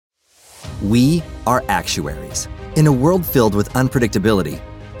We are actuaries. In a world filled with unpredictability,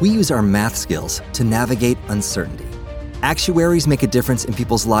 we use our math skills to navigate uncertainty. Actuaries make a difference in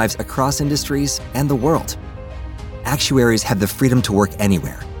people's lives across industries and the world. Actuaries have the freedom to work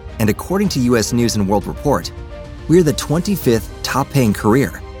anywhere, and according to U.S. News & World Report, we're the 25th top-paying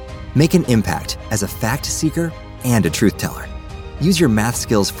career. Make an impact as a fact seeker and a truth teller. Use your math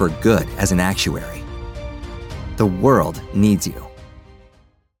skills for good as an actuary. The world needs you.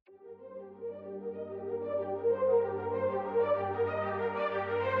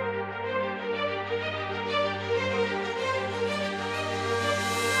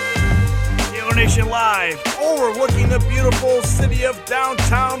 Nation Live, overlooking the beautiful city of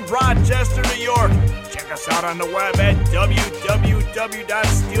downtown Rochester, New York. Check us out on the web at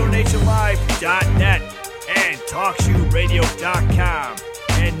www.steelnationlive.net and talkshoeradio.com.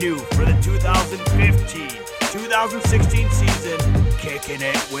 And new for the 2015-2016 season, kicking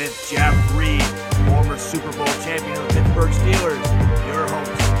it with Jeff Reed, former Super Bowl champion of the Pittsburgh Steelers, your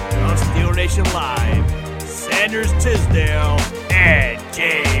host of Steel Nation Live, Sanders Tisdale and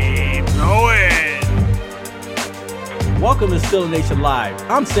James Owen. Welcome to Steel Nation Live.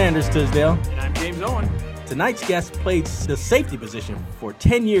 I'm Sanders Tisdale. And I'm James Owen. Tonight's guest played the safety position for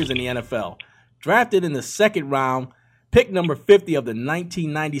 10 years in the NFL. Drafted in the second round, pick number 50 of the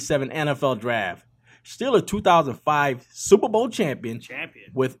 1997 NFL Draft. Still a 2005 Super Bowl champion.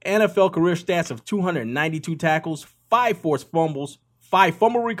 With NFL career stats of 292 tackles, 5 forced fumbles, 5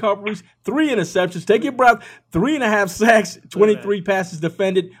 fumble recoveries, 3 interceptions, take your breath, 3.5 sacks, 23 passes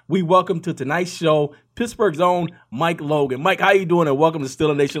defended. We welcome to tonight's show Pittsburgh's own Mike Logan. Mike, how you doing? And welcome to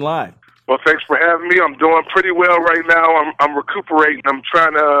Steel Nation Live. Well, thanks for having me. I'm doing pretty well right now. I'm recuperating. I'm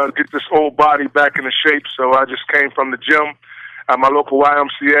trying to get this old body back into shape. So I just came from the gym at my local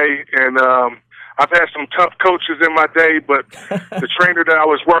YMCA, and I've had some tough coaches in my day, but the trainer that I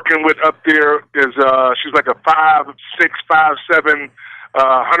was working with up there is she's like a 5'6", 5'7",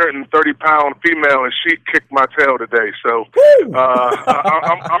 130-pound female, and she kicked my tail today. So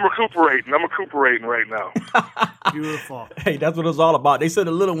I'm recuperating. I'm recuperating right now. Beautiful. Hey, that's what it's all about. They said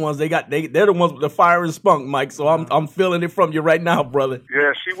the little ones, they're the ones with the fire and spunk, Mike. So I'm feeling it from you right now, brother.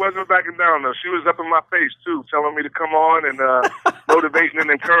 Yeah, she wasn't backing down though. She was up in my face too, telling me to come on and motivating and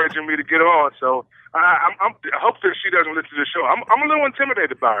encouraging me to get on. So I hope that she doesn't listen to the show. I'm a little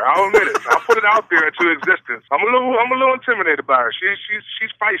intimidated by her. I'll admit it. I'll put it out there into existence. I'm a little intimidated by her. She's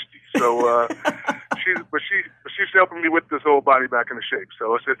feisty. So she's helping me with this old body back into shape.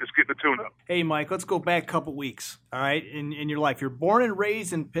 So it's getting the tune up. Hey, Mike, let's go back a couple weeks. All right, in your life, you're born and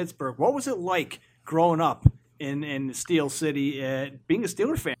raised in Pittsburgh. What was it like growing up in Steel City, being a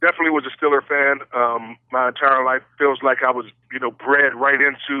Steeler fan? Definitely was a Steeler fan. My entire life feels like I was, bred right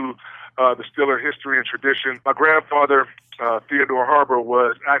into the Steeler history and tradition. My grandfather, Theodore Harbor,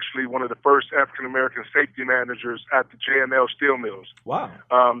 was actually one of the first African-American safety managers at the J&L Steel Mills. Wow.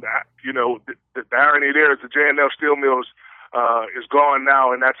 The irony there is the J&L Steel Mills is gone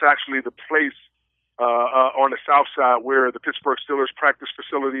now, and that's actually the place on the south side where the Pittsburgh Steelers practice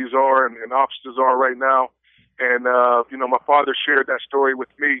facilities are and offices are right now. And, my father shared that story with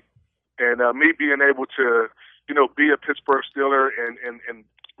me, and me being able to, be a Pittsburgh Steeler and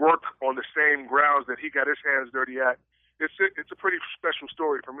work on the same grounds that he got his hands dirty at, it's a pretty special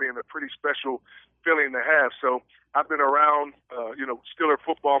story for me and a pretty special feeling to have. So I've been around, Steeler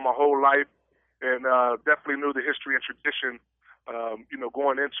football my whole life, and definitely knew the history and tradition,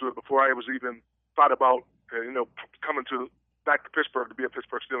 going into it before I was even thought about, coming back to Pittsburgh to be a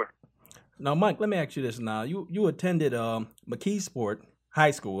Pittsburgh Steeler. Now, Mike, let me ask you this now. You attended McKeesport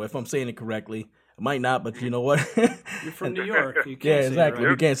High School, if I'm saying it correctly. I might not, but you know what? You're from New York. You can't yeah, exactly. Say it right.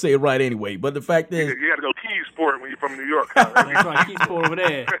 You can't say it right anyway. But the fact is... You got to go Keysport when you're from New York. That's right, Keysport over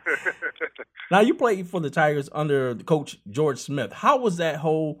there. Now, you played for the Tigers under Coach George Smith. How was that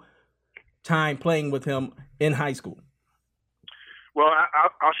whole time playing with him in high school? Well,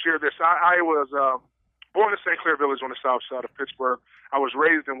 I'll share this. I was born in St. Clair Village on the south side of Pittsburgh. I was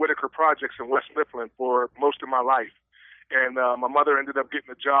raised in Whitaker Projects in West Mifflin for most of my life. And my mother ended up getting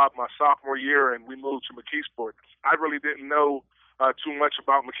a job my sophomore year, and we moved to McKeesport. I really didn't know too much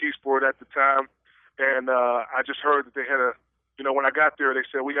about McKeesport at the time, and I just heard that they had when I got there, they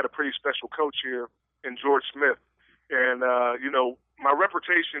said, we got a pretty special coach here in George Smith. And, my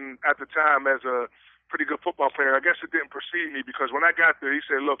reputation at the time as a pretty good football player, I guess it didn't precede me, because when I got there, he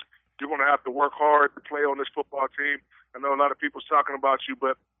said, look, you're going to have to work hard to play on this football team. I know a lot of people's talking about you,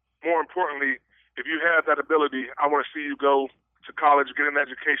 but more importantly, if you have that ability, I want to see you go to college, get an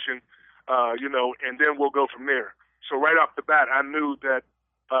education, and then we'll go from there. So right off the bat, I knew that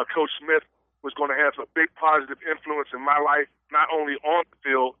Coach Smith was going to have a big positive influence in my life, not only on the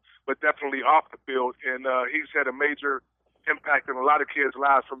field, but definitely off the field. And he's had a major impact on a lot of kids'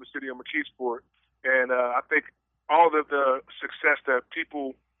 lives from the city of McKeesport. And I think all of the success that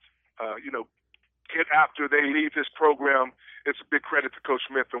people, get after they leave this program, it's a big credit to Coach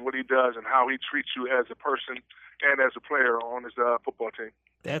Smith and what he does and how he treats you as a person and as a player on his football team.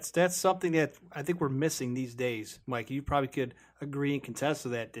 That's something that I think we're missing these days, Mike. You probably could agree and contest to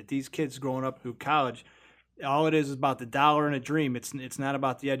that these kids growing up through college, all it is about the dollar and a dream. It's not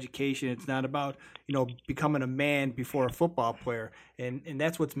about the education. It's not about becoming a man before a football player, and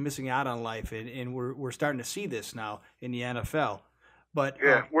that's what's missing out on life. And we're starting to see this now in the NFL. But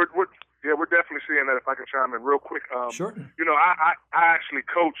we're definitely seeing that. If I can chime in real quick, sure. I actually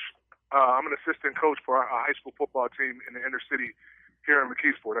coach. I'm an assistant coach for our high school football team in the inner city here in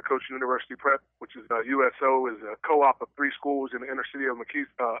McKeesport. I coach University Prep, which is USO, is a co-op of 3 schools in the inner city of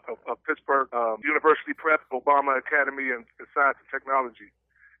Pittsburgh. University Prep, Obama Academy, and Science and Technology.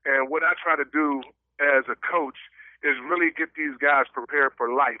 And what I try to do as a coach is really get these guys prepared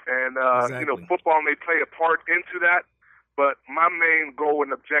for life. And Exactly. Football may play a part into that, but my main goal and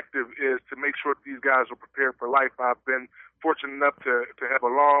objective is to make sure that these guys are prepared for life. I've been fortunate enough to have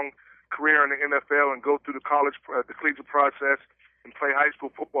a long career in the NFL and go through the collegiate process and play high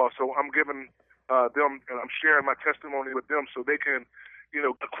school football. So I'm giving them, and I'm sharing my testimony with them so they can,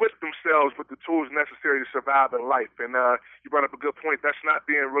 equip themselves with the tools necessary to survive in life. And you brought up a good point. That's not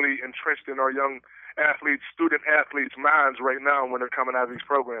being really entrenched in our young athletes, student athletes' minds right now when they're coming out of these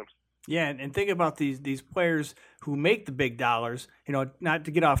programs. Yeah, and think about these players who make the big dollars. Not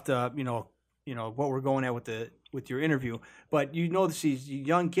to get off the what we're going at with your interview, but these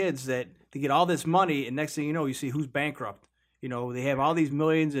young kids that they get all this money, and next thing you know, you see who's bankrupt. They have all these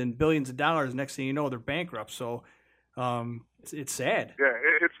millions and billions of dollars. Next thing you know, they're bankrupt. So it's sad. Yeah,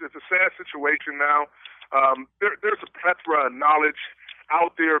 it's a sad situation now. There's a plethora of knowledge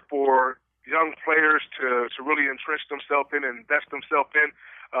out there for young players to really entrench themselves in and invest themselves in.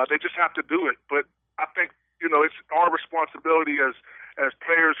 They just have to do it. But I think, it's our responsibility as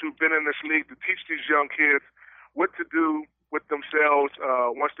players who've been in this league to teach these young kids what to do with themselves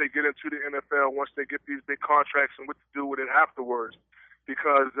once they get into the NFL, once they get these big contracts, and what to do with it afterwards.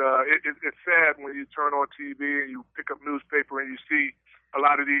 Because it's sad when you turn on TV and you pick up newspaper and you see a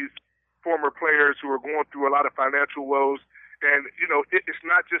lot of these former players who are going through a lot of financial woes. And, it's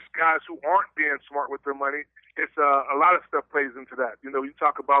not just guys who aren't being smart with their money. It's a lot of stuff plays into that. You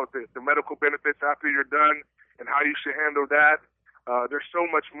talk about the medical benefits after you're done and how you should handle that. There's so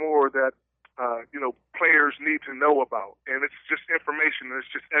much more that, players need to know about. And it's just information, and it's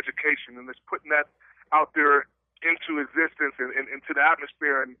just education, and it's putting that out there into existence and into the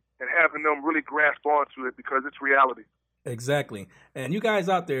atmosphere and having them really grasp onto it because it's reality. Exactly. And you guys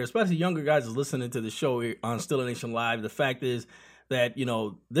out there, especially younger guys listening to the show here on Steeler Nation Live, the fact is that,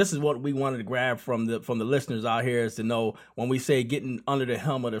 this is what we wanted to grab from the listeners out here is to know when we say getting under the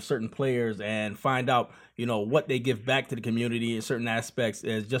helmet of certain players and find out, what they give back to the community in certain aspects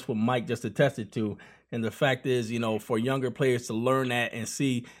is just what Mike just attested to. And the fact is, for younger players to learn that and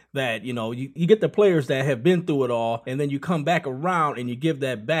see that, you get the players that have been through it all, and then you come back around and you give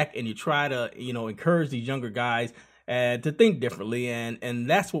that back and you try to, encourage these younger guys to think differently, and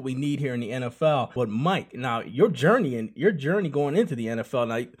that's what we need here in the NFL. But Mike, now your journey going into the NFL,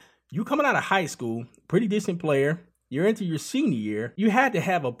 now you coming out of high school, pretty decent player, you're into your senior year, you had to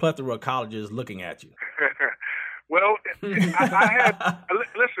have a plethora of colleges looking at you. Well, I had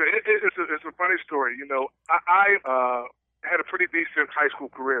listen. It's a funny story. I had a pretty decent high school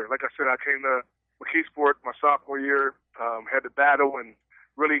career. Like I said, I came to McKeesport my sophomore year, had to battle and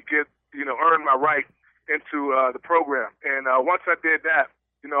really earn my right into the program. And once I did that,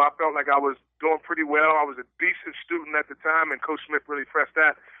 I felt like I was doing pretty well. I was a decent student at the time, and Coach Smith really pressed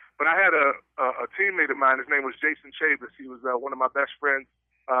that. But I had a teammate of mine. His name was Jason Chavis. He was one of my best friends.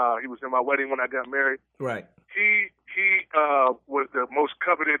 He was in my wedding when I got married. Right. He was the most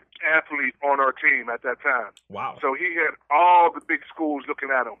coveted athlete on our team at that time. Wow. So he had all the big schools looking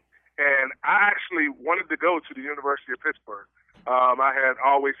at him. And I actually wanted to go to the University of Pittsburgh. I had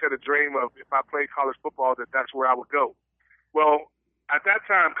always had a dream of if I played college football that's where I would go. Well, at that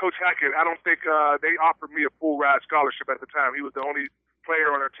time, Coach Hackett, I don't think they offered me a full ride scholarship at the time. He was the only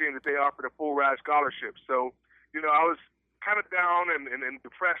player on our team that they offered a full ride scholarship. So, I was kind of down and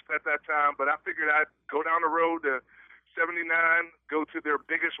depressed at that time, but I figured I'd go down the road to 79, go to their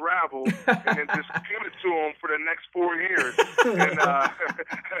biggest rival, and then just give it to them for the next 4 years. And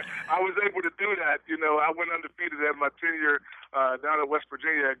I was able to do that. I went undefeated at my tenure down in West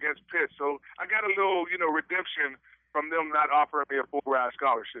Virginia against Pitt. So I got a little, redemption from them not offering me a full ride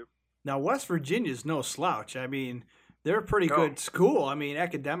scholarship. Now, West Virginia's no slouch. I mean, they're a pretty good school. I mean,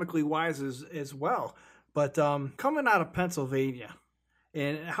 academically wise as well. But coming out of Pennsylvania,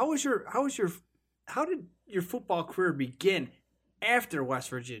 and how did your football career begin after West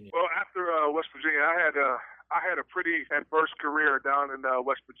Virginia? Well, after West Virginia, I had a pretty adverse career down in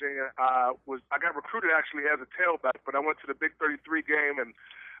West Virginia. I got recruited actually as a tailback, but I went to the Big 33 game and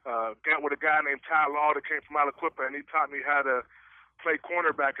got with a guy named Ty Law that came from Aliquippa, and he taught me how to play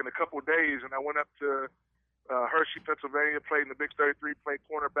cornerback in a couple of days. And I went up to Hershey, Pennsylvania, played in the Big 33, played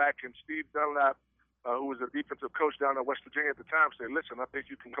cornerback, and Steve Dunlap, who was a defensive coach down in West Virginia at the time, said, listen, I think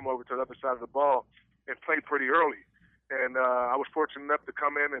you can come over to the other side of the ball and play pretty early. And I was fortunate enough to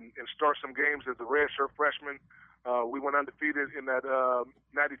come in and start some games as a redshirt freshman. We went undefeated in that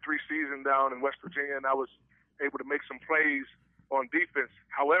 93 season down in West Virginia, and I was able to make some plays on defense.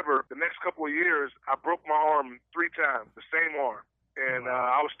 However, the next couple of years, I broke my arm 3 times, the same arm. And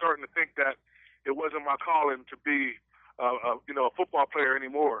I was starting to think that it wasn't my calling to be a football player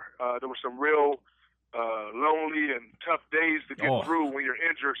anymore. There were some real lonely and tough days to get through when you're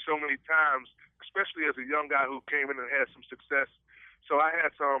injured so many times, especially as a young guy who came in and had some success. So I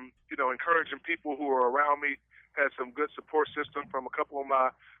had some, encouraging people who were around me, had some good support system from a couple of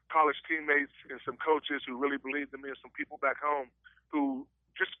my college teammates and some coaches who really believed in me, and some people back home who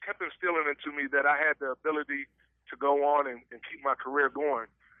just kept instilling into me that I had the ability to go on and keep my career going.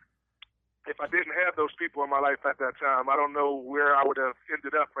 If I didn't have those people in my life at that time, I don't know where I would have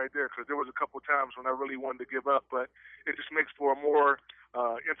ended up right there, because there was a couple of times when I really wanted to give up. But it just makes for a more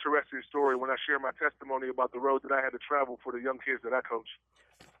interesting story when I share my testimony about the road that I had to travel for the young kids that I coach.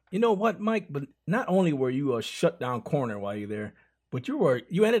 You know what, Mike? But not only were you a shutdown corner while you're there, but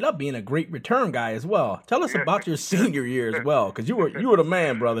you ended up being a great return guy as well. Tell us about your senior year as well, because you were the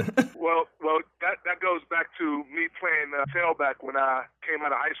man, brother. Well, that goes back to me playing tailback when I came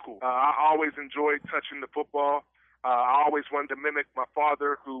out of high school. I always enjoyed touching the football. I always wanted to mimic my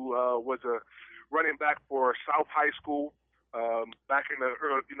father, who was a running back for South High School back in the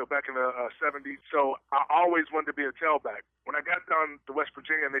 70s. So I always wanted to be a tailback. When I got down to West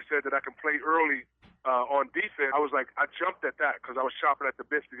Virginia and they said that I can play early on defense, I was like, I jumped at that because I was chopping at the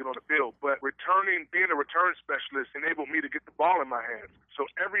bits to get on the field. But being a return specialist enabled me to get the ball in my hands. So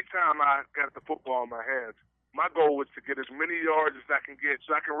every time I got the football in my hands, my goal was to get as many yards as I can get,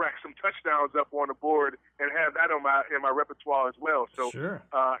 so I can rack some touchdowns up on the board and have that in my repertoire as well. So sure.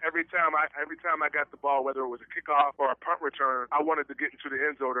 Every time I got the ball, whether it was a kickoff or a punt return, I wanted to get into the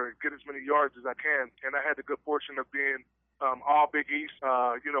end zone and get as many yards as I can. And I had the good fortune of being all Big East,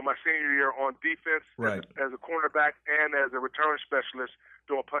 my senior year on defense, right, as a cornerback and as a return specialist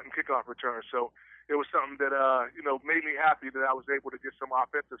doing punt and kickoff returns. So it was something that, made me happy that I was able to get some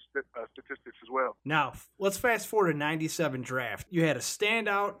offensive statistics as well. Now, let's fast forward to 97 draft. You had a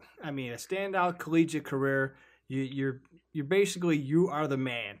standout collegiate career. You are the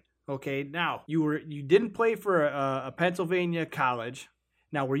man. Okay, now you didn't play for a Pennsylvania college.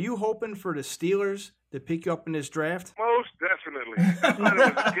 Now, were you hoping for the Steelers to pick you up in this draft? Most definitely.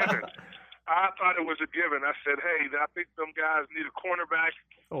 I thought it was a given. I said, hey, I think them guys need a cornerback.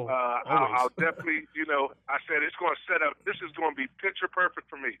 I'll definitely, I said it's going to set up. This is going to be picture perfect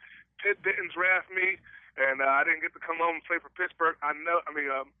for me. Pitt didn't draft me, and I didn't get to come home and play for Pittsburgh.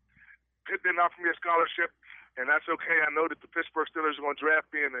 Pitt didn't offer me a scholarship, and that's okay. I know that the Pittsburgh Steelers are going to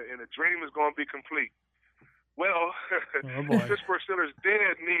draft me, and the dream is going to be complete. Well, the Pittsburgh Steelers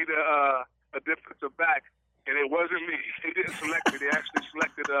did need a defensive back, and it wasn't me. They didn't select me. They actually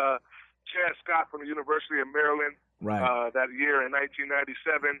selected Chad Scott from the University of Maryland that year in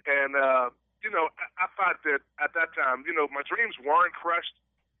 1997. And, I thought that at that time, my dreams weren't crushed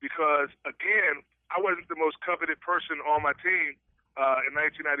because, again, I wasn't the most coveted person on my team in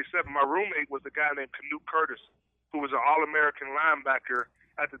 1997. My roommate was a guy named Canute Curtis, who was an All-American linebacker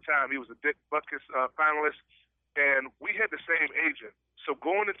at the time. He was a Dick Butkus finalist, and we had the same agent. So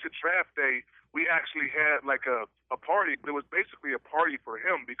going into draft day, we actually had like a party. There was basically a party for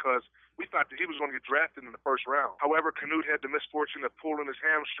him because we thought that he was going to get drafted in the first round. However, Canute had the misfortune of pulling his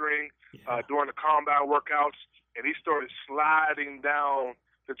hamstring during the combine workouts, and he started sliding down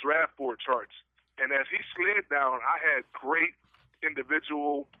the draft board charts. And as he slid down, I had great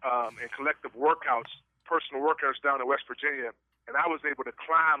individual and collective workouts, personal workouts down in West Virginia, and I was able to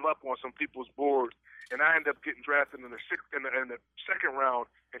climb up on some people's boards. And I ended up getting drafted in the second round,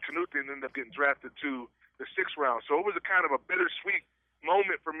 and Canute ended up getting drafted to the 6th round. So it was a kind of a bittersweet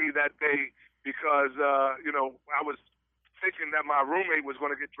moment for me that day because, I was thinking that my roommate was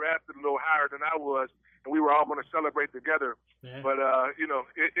going to get drafted a little higher than I was, and we were all going to celebrate together. Yeah. But, he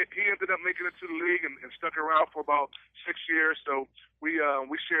ended up making it to the league and stuck around for about 6 years. So we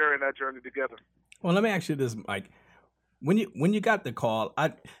share in that journey together. Well, let me ask you this, Mike. When you got the call,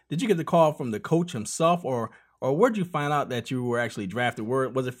 did you get the call from the coach himself, or where'd you find out that you were actually drafted?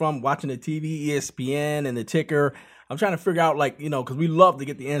 Was it from watching the TV, ESPN, and the ticker? I'm trying to figure out, because we love to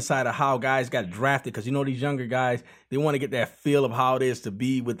get the inside of how guys got drafted, because these younger guys, they want to get that feel of how it is to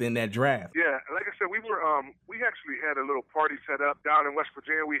be within that draft. Yeah, like I said, we actually had a little party set up down in West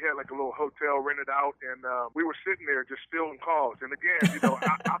Virginia. We had like a little hotel rented out, and we were sitting there just fielding calls. And again,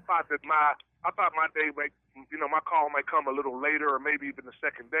 I thought that my day might, my call might come a little later, or maybe even the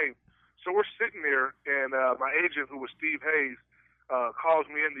second day. So we're sitting there, and my agent, who was Steve Hayes, calls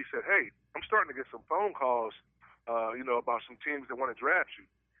me in and he said, "Hey, I'm starting to get some phone calls, about some teams that want to draft you."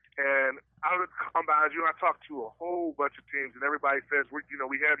 And I would come behind you, and I talked to a whole bunch of teams, and everybody says, we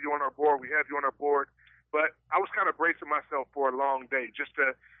have you on our board, we have you on our board. But I was kind of bracing myself for a long day, just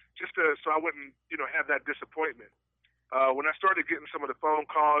to so I wouldn't, have that disappointment. When I started getting some of the phone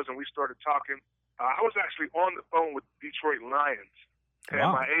calls and we started talking, I was actually on the phone with Detroit Lions, and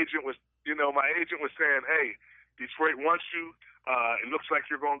wow. my agent was saying, "Hey, Detroit wants you. It looks like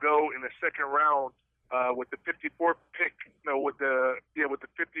you're going to go in the second round with the 54th pick. With the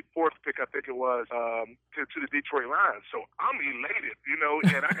 54th pick, I think it was, to the Detroit Lions." So I'm elated,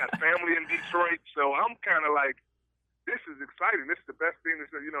 and I got family in Detroit, so I'm kind of like, this is exciting. This is the best thing that's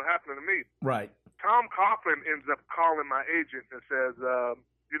happening to me. Right. Tom Coughlin ends up calling my agent and says,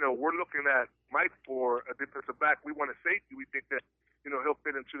 we're looking at Mike for a defensive back. We want a safety. We think that he'll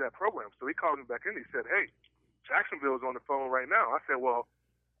fit into that program. So he called me back in. He said, "Hey, Jacksonville's on the phone right now." I said, "Well,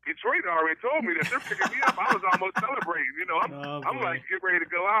 Detroit already told me that they're picking me up." I was almost celebrating. I'm like, get ready to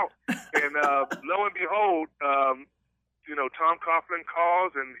go out. And lo and behold, Tom Coughlin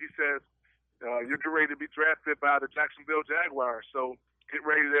calls and he says, "You're getting ready to be drafted by the Jacksonville Jaguars. So get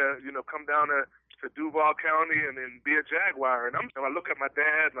ready to, come down to Duval County and then be a Jaguar." And I look at my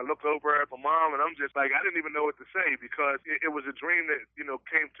dad and I look over at my mom, and I'm just like, I didn't even know what to say, because it was a dream that,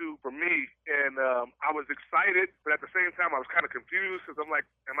 came true for me. And I was excited, but at the same time, I was kind of confused, because I'm like,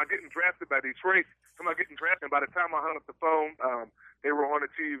 am I getting drafted by Detroit? Am I getting drafted? And by the time I hung up the phone, they were on the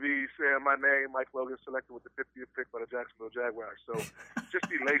TV saying my name, Mike Logan, selected with the 50th pick by the Jacksonville Jaguars. So just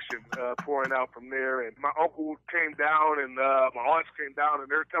elation pouring out from there. And my uncle came down, and my aunts came down, and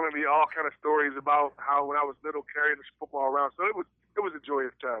they're telling me all kind of stories about how when I was little carrying this football around. So it was a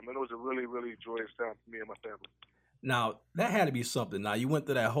joyous time, and it was a really, really joyous time for me and my family. Now, that had to be something. Now, you went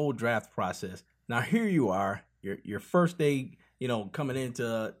through that whole draft process. Now, here you are, your first day, coming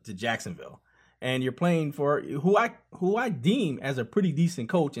into Jacksonville. And you're playing for who I deem as a pretty decent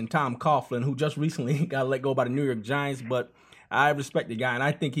coach in Tom Coughlin, who just recently got let go by the New York Giants. But I respect the guy, and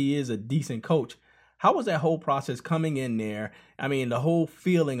I think he is a decent coach. How was that whole process coming in there? I mean, the whole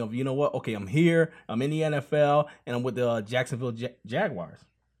feeling of, okay, I'm here, I'm in the NFL, and I'm with the Jacksonville Jaguars.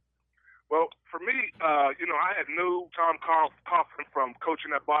 Well, for me, I had knew Tom Coughlin from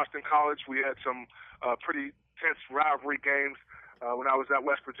coaching at Boston College. We had some pretty tense rivalry games when I was at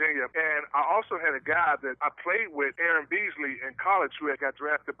West Virginia. And I also had a guy that I played with, Aaron Beasley, in college, who had got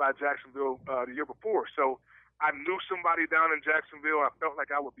drafted by Jacksonville the year before. So I knew somebody down in Jacksonville. I felt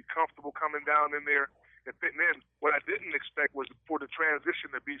like I would be comfortable coming down in there and fitting in. What I didn't expect was for the transition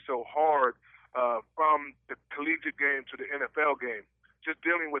to be so hard from the collegiate game to the NFL game, just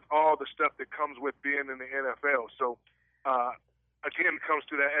dealing with all the stuff that comes with being in the NFL. So, again, it comes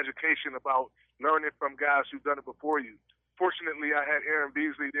to that education about learning from guys who've done it before you. Fortunately, I had Aaron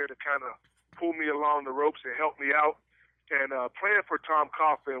Beasley there to kind of pull me along the ropes and help me out. And playing for Tom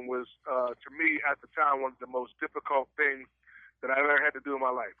Coughlin was, to me, at the time, one of the most difficult things that I ever had to do in my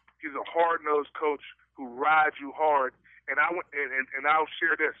life. He's a hard-nosed coach who rides you hard. And I'll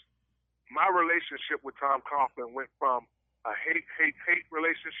share this. My relationship with Tom Coughlin went from a hate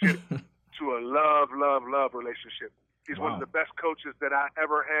relationship to a love relationship. He's one of the best coaches that I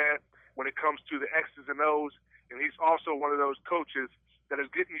ever had when it comes to the X's and O's. And he's also one of those coaches that is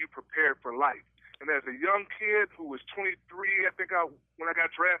getting you prepared for life. And as a young kid who was 23, I think when I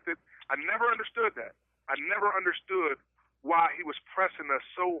got drafted, I never understood that. I never understood why he was pressing us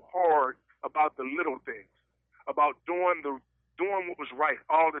so hard about the little things, about doing what was right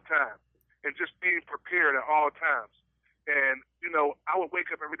all the time, and just being prepared at all times. And, I would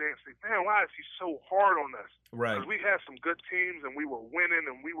wake up every day and say, man, why is he so hard on us? Right. Because we had some good teams, and we were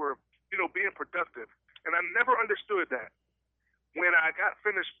winning, and we were, being productive. And I never understood that. When I got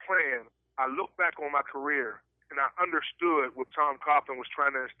finished playing, I looked back on my career, and I understood what Tom Coughlin was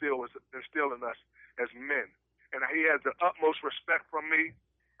trying to instill in us as men. And he has the utmost respect from me.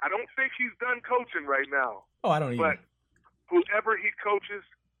 I don't think he's done coaching right now. Oh, I don't either. But whoever he coaches,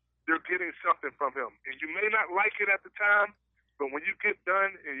 they're getting something from him. And you may not like it at the time, but when you get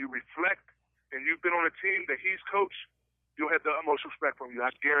done and you reflect and you've been on a team that he's coached, you'll have the utmost respect from you. I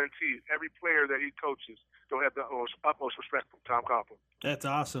guarantee it. Every player that he coaches, they'll have the utmost respect from Tom Coughlin. That's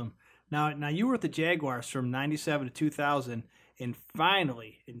awesome. Now you were with the Jaguars from 97 to 2000, and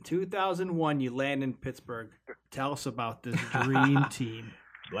finally, in 2001, you land in Pittsburgh. Tell us about this dream team.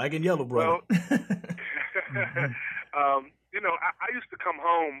 Black and yellow, brother. Well, I used to come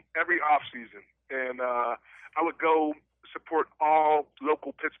home every off season, and I would go support all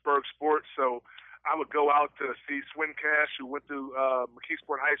local Pittsburgh sports. So I would go out to see Swin Cash, who went to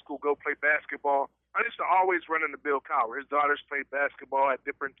McKeesport High School, go play basketball. I used to always run into Bill Cowher. His daughters played basketball at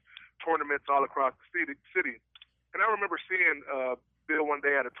different tournaments all across the city. And I remember seeing Bill one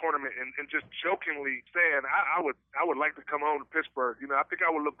day at a tournament and just jokingly saying, I would like to come home to Pittsburgh. I think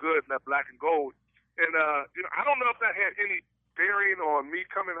I would look good in that black and gold. And, I don't know if that had any bearing on me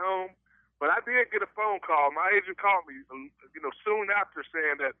coming home, but I did get a phone call. My agent called me, soon after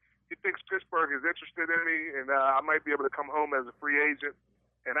saying that he thinks Pittsburgh is interested in me and I might be able to come home as a free agent.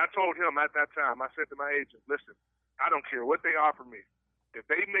 And I told him at that time, I said to my agent, listen, I don't care what they offer me. If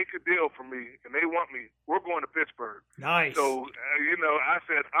they make a deal for me and they want me, we're going to Pittsburgh. Nice. So, I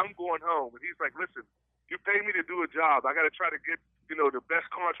said, I'm going home. And he's like, listen, you pay me to do a job. I got to try to get, the best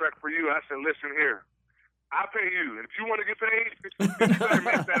contract for you. I said, listen here. I pay you. And if you want to get paid, you better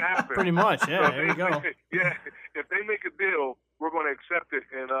make that happen. Pretty much, yeah. So there you go. Yeah. If they make a deal, we're going to accept it.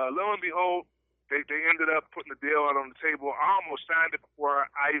 And lo and behold, they ended up putting the deal out on the table. I almost signed it before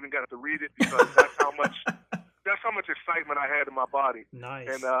I even got to read it because that's how much excitement I had in my body. Nice.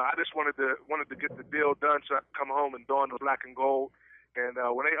 And I just wanted to get the deal done so I could come home and don the black and gold. And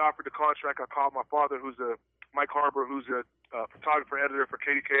when they offered the contract, I called my father, Mike Harbour, who's a photographer editor for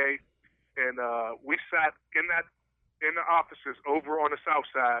KDKA, and we sat in the offices over on the South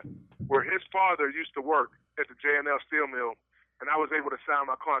Side where his father used to work at the J&L Steel Mill, and I was able to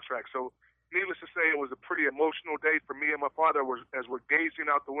sign my contract. So needless to say, it was a pretty emotional day for me and my father as we're gazing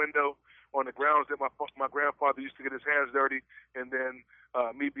out the window on the grounds that my grandfather used to get his hands dirty, and then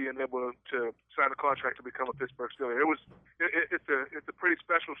me being able to sign a contract to become a Pittsburgh Steeler. It's a pretty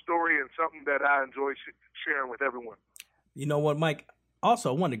special story and something that I enjoy sharing with everyone. You know what, Mike?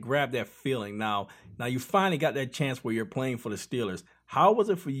 Also, I want to grab that feeling. Now you finally got that chance where you're playing for the Steelers. How was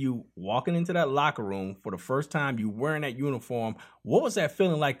it for you walking into that locker room for the first time, you wearing that uniform? What was that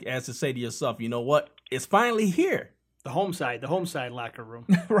feeling like as to say to yourself, you know what, it's finally here? The home side locker room.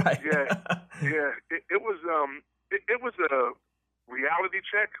 Right. Yeah. It was a reality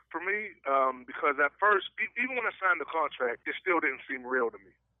check for me because at first, even when I signed the contract, it still didn't seem real to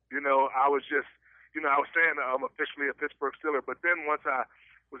me. I was just, I was saying I'm officially a Pittsburgh Steeler, but then once I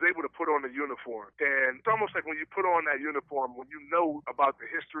was able to put on the uniform, and it's almost like when you put on that uniform, when you know about the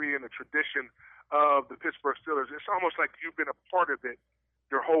history and the tradition of the Pittsburgh Steelers, it's almost like you've been a part of it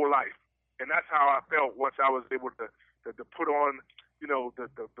your whole life. And that's how I felt once I was able to put on,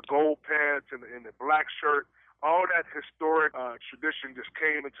 the gold pants and the black shirt. All that historic tradition just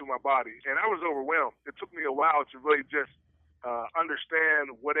came into my body, and I was overwhelmed. It took me a while to really just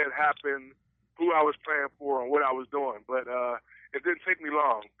understand what had happened, who I was playing for, and what I was doing. But it didn't take me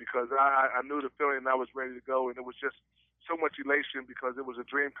long because I knew the feeling and I was ready to go, and it was just so much elation because it was a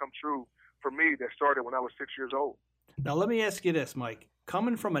dream come true for me that started when I was 6 years old. Now, let me ask you this, Mike.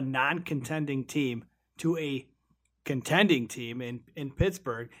 Coming from a non-contending team to a contending team in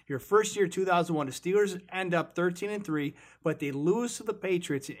Pittsburgh, your first year, 2001, the Steelers end up 13-3, but they lose to the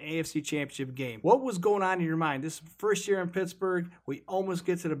Patriots in AFC Championship game. What was going on in your mind? This first year in Pittsburgh, we almost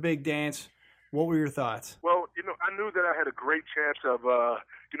get to the big dance. What were your thoughts? Well, I knew that I had a great chance of,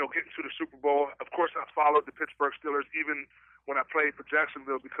 getting to the Super Bowl. Of course, I followed the Pittsburgh Steelers even when I played for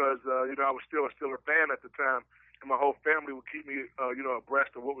Jacksonville because, I was still a Steeler fan at the time, and my whole family would keep me,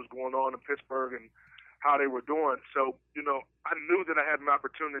 abreast of what was going on in Pittsburgh and how they were doing. So, I knew that I had an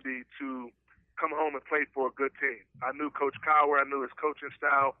opportunity to come home and play for a good team. I knew Coach Cowher. I knew his coaching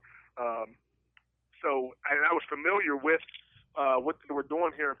style. And I was familiar with what they were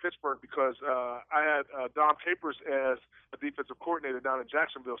doing here in Pittsburgh because I had Don Capers as a defensive coordinator down in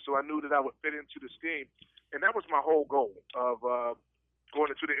Jacksonville, so I knew that I would fit into the scheme. And that was my whole goal of going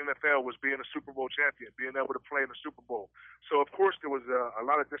into the NFL was being a Super Bowl champion, being able to play in the Super Bowl. So, of course, there was a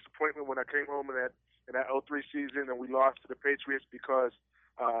lot of disappointment when I came home in that 2003 season and we lost to the Patriots because,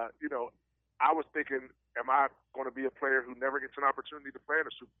 I was thinking, am I going to be a player who never gets an opportunity to play in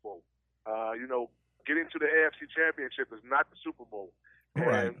the Super Bowl? Getting to the AFC Championship is not the Super Bowl.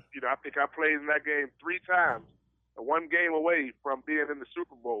 Right. And, I think I played in that game 3 times, one game away from being in the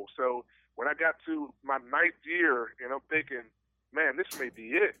Super Bowl. So when I got to my 9th year and I'm thinking, man, this may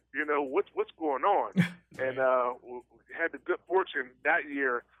be it. What's going on? And had the good fortune that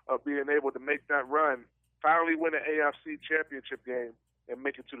year of being able to make that run finally win an AFC championship game, and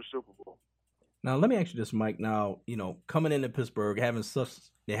make it to the Super Bowl. Now, let me ask you this, Mike. Now, coming into Pittsburgh,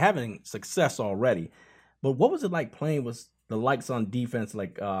 they're having success already. But what was it like playing with the likes on defense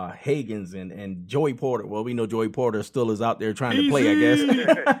like Higgins and Joey Porter? Well, we know Joey Porter still is out there trying to play, I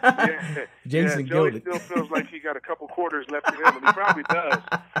guess. Jason Joey Gilded. still feels like he got a couple quarters left in him, and he probably does.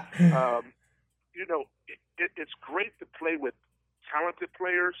 It's great to play with talented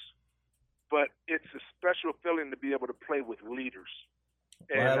players, but it's a special feeling to be able to play with leaders.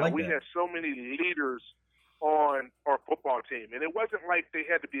 And we had so many leaders on our football team, and it wasn't like they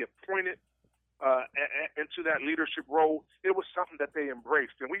had to be appointed into that leadership role. It was something that they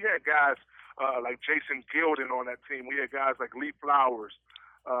embraced. And we had guys like Jason Gilded on that team. We had guys like Lee Flowers,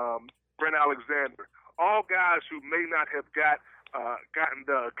 Brent Alexander, all guys who may not have gotten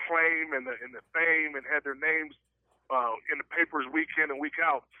the acclaim and the fame and had their names in the papers week in and week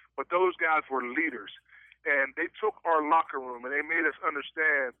out, but those guys were leaders. And they took our locker room and they made us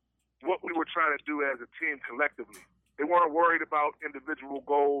understand what we were trying to do as a team collectively. They weren't worried about individual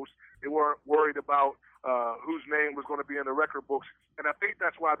goals. They weren't worried about whose name was going to be in the record books. And I think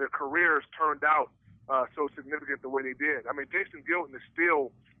that's why their careers turned out so significant the way they did. I mean, Jason Gilton is still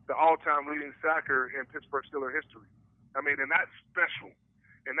the all-time leading sacker in Pittsburgh Steelers history. I mean, and that's special.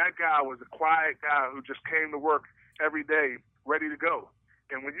 And that guy was a quiet guy who just came to work every day ready to go.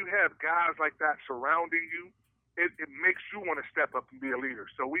 And when you have guys like that surrounding you, it makes you want to step up and be a leader.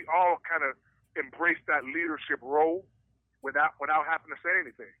 So we all kind of embraced that leadership role without having to say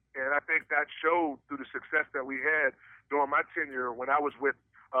anything. And I think that showed through the success that we had during my tenure when I was with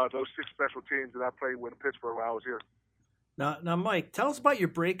those 6 special teams that I played with in Pittsburgh while I was here. Now, Mike, tell us about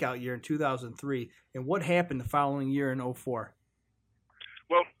your breakout year in 2003 and what happened the following year in 2004.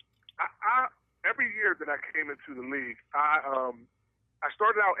 Well, I every year that I came into the league, I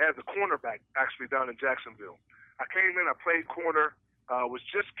started out as a cornerback, actually, down in Jacksonville. I came in, I played corner, was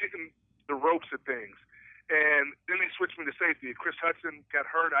just getting the ropes of things. And then they switched me to safety. Chris Hudson got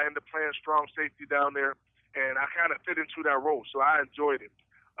hurt. I ended up playing strong safety down there, and I kind of fit into that role, so I enjoyed it.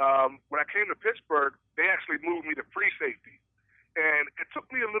 When I came to Pittsburgh, they actually moved me to free safety. And it took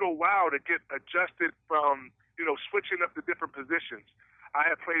me a little while to get adjusted from, switching up the different positions. I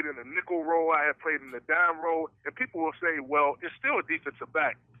had played in a nickel role, I had played in the dime role, and people will say, well, it's still a defensive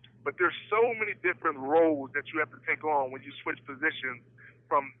back. But there's so many different roles that you have to take on when you switch positions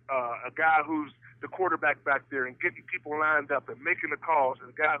from a guy who's the quarterback back there and getting people lined up and making the calls, and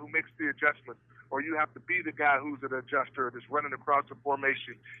the guy who makes the adjustments, or you have to be the guy who's an adjuster that's running across the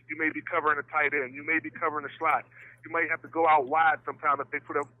formation. You may be covering a tight end. You may be covering a slot. You might have to go out wide sometime if they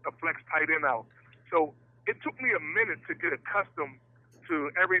put a flex tight end out. So it took me a minute to get accustomed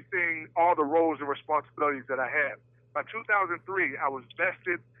to everything, all the roles and responsibilities that I had. By 2003, I was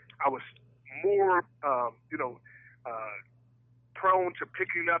vested. I was more, prone to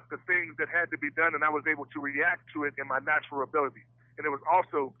picking up the things that had to be done, and I was able to react to it in my natural ability. And it was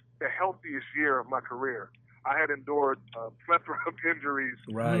also the healthiest year of my career. I had endured a plethora of injuries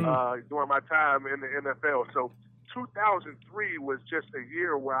during my time in the NFL. So 2003 was just a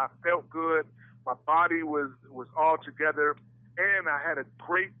year where I felt good. My body was all together, and I had a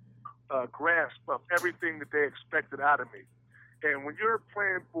great grasp of everything that they expected out of me. And when you're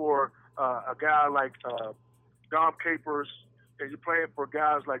playing for a guy like Dom Capers, and you're playing for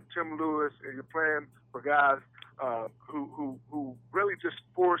guys like Tim Lewis, and you're playing for guys who really just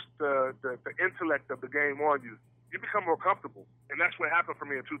force the intellect of the game on you, you become more comfortable. And that's what happened for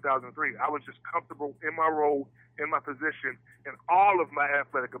me in 2003. I was just comfortable in my role, in my position, and all of my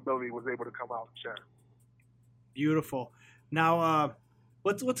athletic ability was able to come out and shine. Beautiful. Now,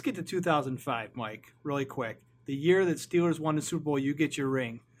 let's get to 2005, Mike, really quick. The year that Steelers won the Super Bowl, you get your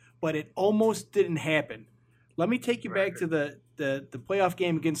ring. But it almost didn't happen. Let me take you back to the playoff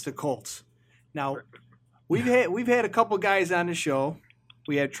game against the Colts. Now, we've had a couple guys on the show.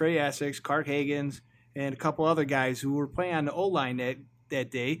 We had Trey Essex, Clark Higgins, and a couple other guys who were playing on the O-line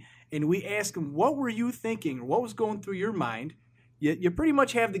that day. And we asked them, what were you thinking? What was going through your mind? You pretty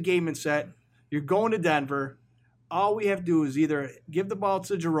much have the game in set. You're going to Denver. All we have to do is either give the ball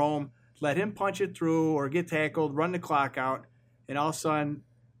to Jerome, let him punch it through or get tackled, run the clock out, and all of a sudden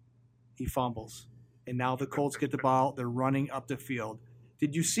he fumbles. And now the Colts get the ball. They're running up the field.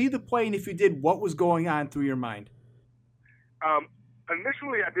 Did you see the play? And if you did, what was going on through your mind?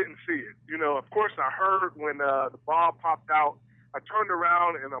 Initially, I didn't see it. Of course, I heard when the ball popped out. I turned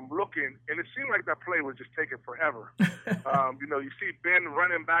around and I'm looking, and it seemed like that play was just taking forever. You see Ben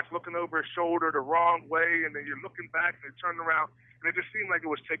running back, looking over his shoulder the wrong way, and then you're looking back and turning around, and it just seemed like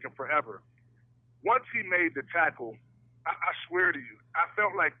it was taking forever. Once he made the tackle, I swear to you, I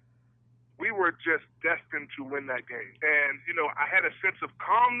felt like we were just destined to win that game. And, I had a sense of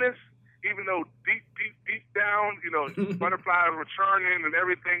calmness, even though deep down, butterflies were churning and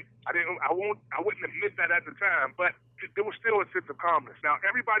everything. I wouldn't admit that at the time, but there was still a sense of calmness. Now,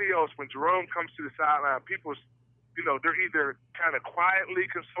 everybody else, when Jerome comes to the sideline, people, they're either kind of quietly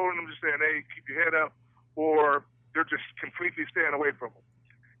consoling him, just saying, hey, keep your head up, or they're just completely staying away from him.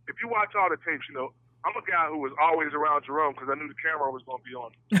 If you watch all the tapes, I'm a guy who was always around Jerome because I knew the camera was going to be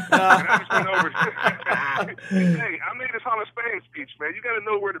on. And I just went over. Hey, I made this Hall of Fame speech, man. You got to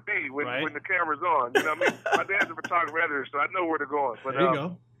know where to be when the camera's on. You know what I mean? My dad's a photographer editor, so I know where to go. But, there you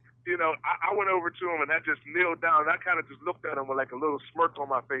go. I went over to him and I just kneeled down. And I kind of just looked at him with like a little smirk on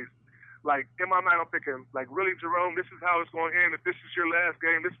my face. Like, in my mind, I'm thinking, like, really, Jerome, this is how it's going to end. If this is your last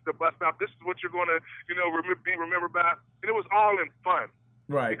game, this is the bus stop. This is what you're going to, be remembered by. And it was all in fun.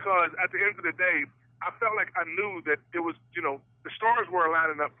 Right. Because at the end of the day, I felt like I knew that it was, the stars were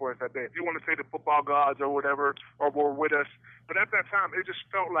lining up for us that day. If you want to say the football gods or whatever, or were with us. But at that time, it just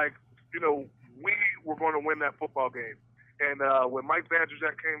felt like, we were going to win that football game. And when Mike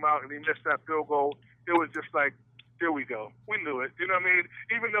Vanderjagt came out and he missed that field goal, it was just like, here we go. We knew it. You know what I mean?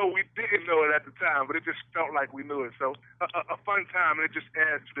 Even though we didn't know it at the time, but it just felt like we knew it. So a fun time, and it just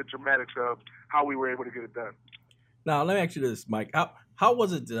adds to the dramatics of how we were able to get it done. Now, let me ask you this, Mike. How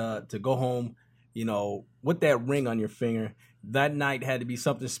was it to go home, with that ring on your finger? That night had to be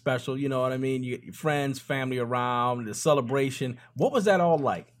something special, you know what I mean? You get your friends, family around, the celebration. What was that all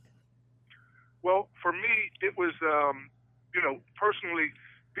like? Well, for me, it was, personally,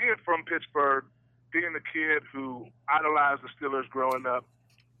 being from Pittsburgh, being a kid who idolized the Steelers growing up,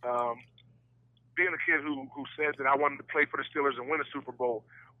 being a kid who said that I wanted to play for the Steelers and win a Super Bowl,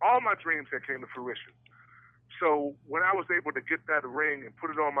 all my dreams had came to fruition. So when I was able to get that ring and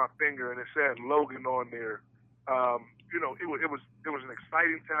put it on my finger and it said Logan on there, it was an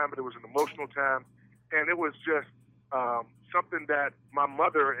exciting time, but it was an emotional time, and it was just something that my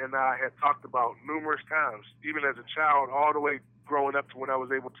mother and I had talked about numerous times, even as a child, all the way growing up to when I was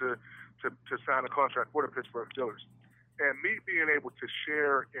able to sign a contract for the Pittsburgh Steelers. And me being able to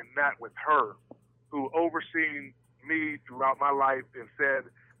share in that with her, who overseen me throughout my life and said,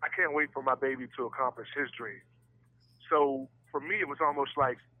 I can't wait for my baby to accomplish his dream. So for me, it was almost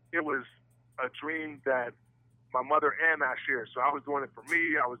like it was a dream that my mother and I shared. So I was doing it for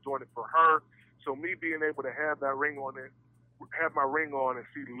me. I was doing it for her. So me being able to have that ring on it, have my ring on and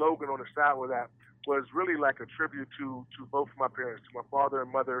see Logan on the side with that was really like a tribute to both of my parents, to my father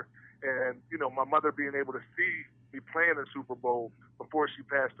and mother. And, my mother being able to see me playing the Super Bowl before she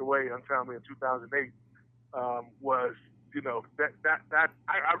passed away untimely in 2008 was, that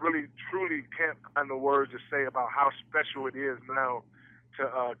I really truly can't find the words to say about how special it is now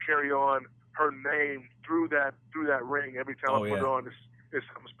to carry on her name through that ring. Every time I put it on, it's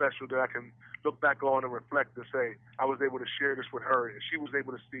something special that I can look back on and reflect and say, I was able to share this with her, and she was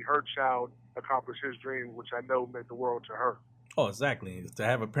able to see her child accomplish his dream, which I know meant the world to her. Oh, exactly. To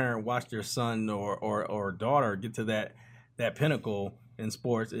have a parent watch their son or daughter get to that pinnacle in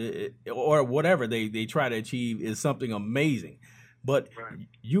sports or whatever they try to achieve is something amazing. But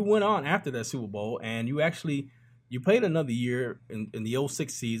you went on after that Super Bowl, and you played another year in the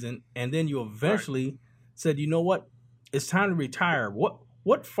 2006 season, and then you eventually said, you know what, it's time to retire.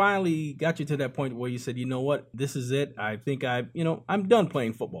 What finally got you to that point where you said, you know what, this is it. I think I'm done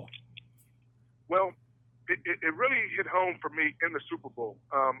playing football. Well, it really hit home for me in the Super Bowl.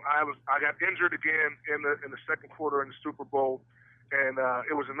 I got injured again in the second quarter in the Super Bowl, and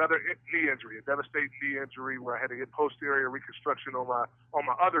it was another knee injury, a devastating knee injury where I had to get posterior reconstruction on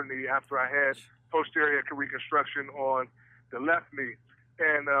my other knee after I had posterior reconstruction on the left knee.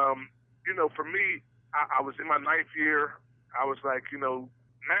 And for me, I was in my 9th year. I was like, 9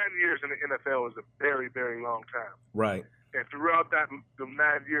 years in the NFL is a very, very long time. Right. And throughout the 9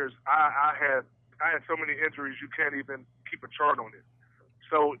 years, I had so many injuries you can't even keep a chart on it.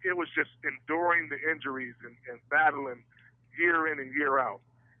 So it was just enduring the injuries and battling year in and year out.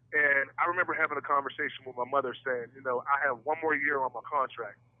 And I remember having a conversation with my mother saying, I have one more year on my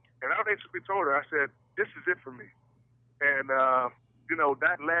contract. And I basically told her, I said, this is it for me. And,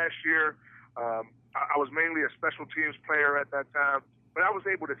 that last year, I was mainly a special teams player at that time, but I was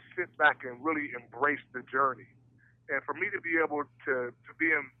able to sit back and really embrace the journey. And for me to be able to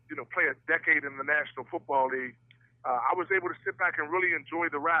be in, play a decade in the National Football League, I was able to sit back and really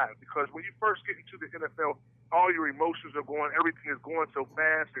enjoy the ride, because when you first get into the NFL, all your emotions are going, everything is going so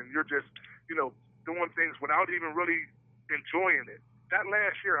fast, and you're just, doing things without even really enjoying it. That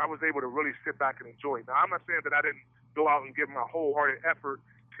last year, I was able to really sit back and enjoy it. Now, I'm not saying that I didn't go out and give my wholehearted effort,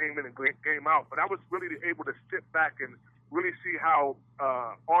 came in and game out, but I was really able to sit back and really see how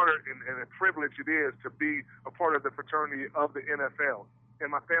honored and a privilege it is to be a part of the fraternity of the NFL.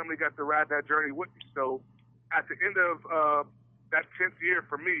 And my family got to ride that journey with me. So at the end of that 10th year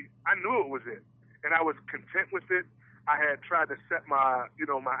for me, I knew it was it. And I was content with it. I had tried to set my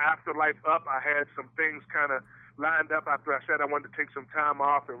afterlife up. I had some things kind of lined up after I said I wanted to take some time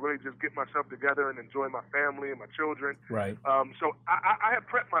off and really just get myself together and enjoy my family and my children. Right. So I had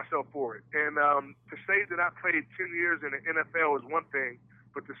prepped myself for it. And to say that I played 10 years in the NFL is one thing,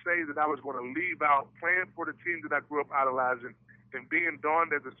 but to say that I was going to leave out playing for the team that I grew up idolizing and being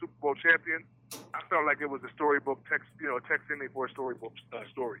donned as a Super Bowl champion, I felt like it was a storybook text ending for a storybook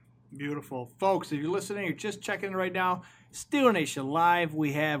story. Beautiful. Folks, if you're listening, you're just checking in right now, Steeler Nation Live,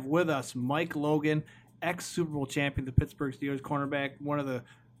 we have with us Mike Logan, ex-Super Bowl champion, the Pittsburgh Steelers cornerback, one of the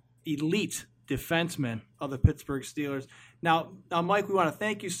elite defensemen of the Pittsburgh Steelers. Now, Mike, we want to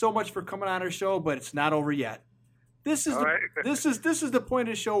thank you so much for coming on our show, but it's not over yet. This is this is the point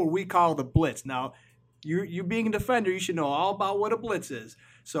of the show where we call the blitz. Now, you being a defender, you should know all about what a blitz is.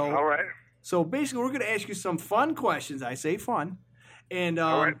 So, all right. So basically, we're going to ask you some fun questions. I say fun. And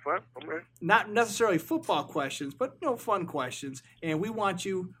all right, fun. Okay. Not necessarily football questions, but fun questions. And we want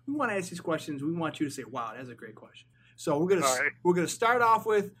to ask these questions. We want you to say, "Wow, that's a great question." So we're gonna start off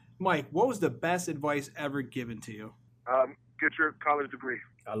with Mike. What was the best advice ever given to you? Get your college degree.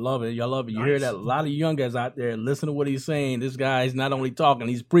 I love it. Y'all love it. You Nice. hear that? A lot of young guys out there listen to what he's saying. This guy's not only talking,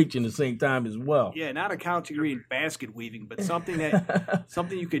 he's preaching at the same time as well. Yeah, not a college degree in basket weaving, but something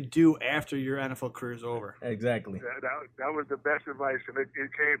you could do after your NFL career is over. Exactly. That was the best advice, and it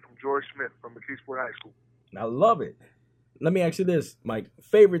came from George Smith from McKeesport High School. I love it. Let me ask you this, Mike.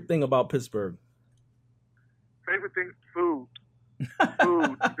 Favorite thing about Pittsburgh? Favorite thing? Food.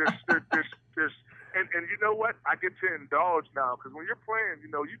 Food. There's and you know what? I get to indulge now because when you're playing,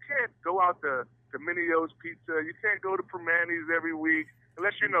 you can't go out to Minio's Pizza. You can't go to Permani's every week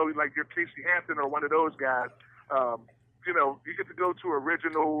unless like you're Casey Hampton or one of those guys. You get to go to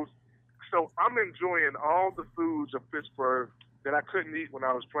Originals. So I'm enjoying all the foods of Pittsburgh that I couldn't eat when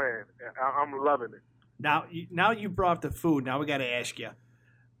I was playing. I'm loving it. Now you brought up the food. Now we got to ask you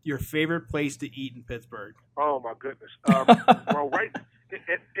your favorite place to eat in Pittsburgh. Oh my goodness. Well, right.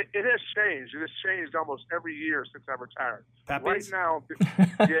 It has changed. It has changed almost every year since I retired. Pepe's? Right now,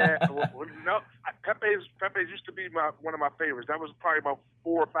 yeah. No, Pepe's used to be one of my favorites. That was probably about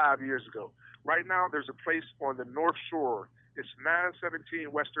 4 or 5 years ago. Right now, there's a place on the North Shore. It's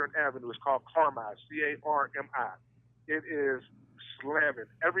 917 Western Avenue. It's called Carmi, Carmi. It is slamming.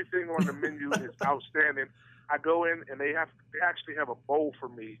 Everything on the menu is outstanding. I go in and they actually have a bowl for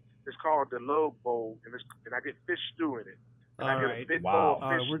me. It's called the Lobe Bowl, and I get fish stew in it. And I get a big bowl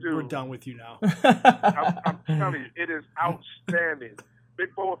of fish stew. We're done with you now. I'm telling you, it is outstanding.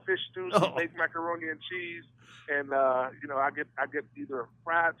 Big bowl of fish stew, some baked macaroni and cheese, and I get either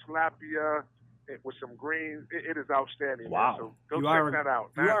fried tilapia with some greens. It is outstanding. Wow. So go check that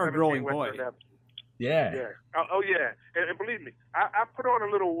out. You are a growing boy. Yeah. Yeah. Oh yeah. And believe me, I put on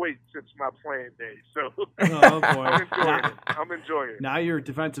a little weight since my playing days. So boy. I'm enjoying it. Now you're a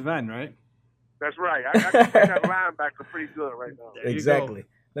defensive end, right? That's right. I can play that linebacker pretty good right now. Exactly.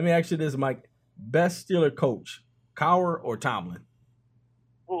 Let me ask you this, Mike. Best Steeler coach, Cowher or Tomlin?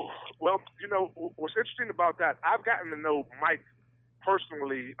 Well, what's interesting about that, I've gotten to know Mike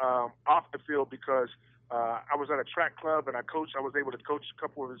personally off the field because I was at a track club and I was able to coach a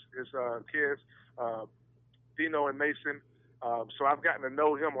couple of his kids, Dino and Mason. So I've gotten to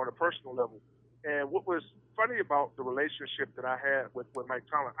know him on a personal level. And what was funny about the relationship that I had with Mike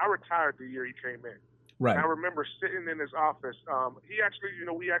Tomlin, I retired the year he came in. Right. And I remember sitting in his office. We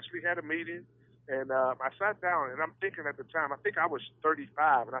actually had a meeting, and I sat down, and I'm thinking at the time, I think I was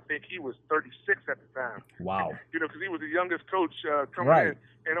 35, and I think he was 36 at the time. Wow. Because he was the youngest coach coming in.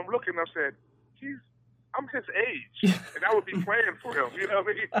 And I'm looking, I said, I'm his age, and I would be playing for him. You know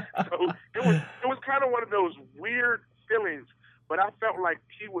what I mean? So it was kind of one of those weird feelings. But I felt like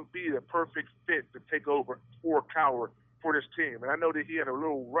he would be the perfect fit to take over for Cowher for this team. And I know that he had a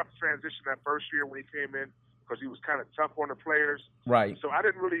little rough transition that first year when he came in because he was kind of tough on the players. Right. So I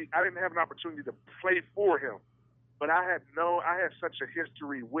didn't have an opportunity to play for him. But I had such a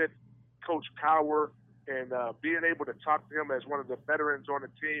history with Coach Cowher and being able to talk to him as one of the veterans on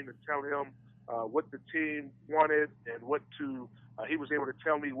the team and tell him what the team wanted and he was able to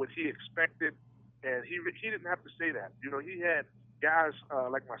tell me what he expected. And he didn't have to say that. He had guys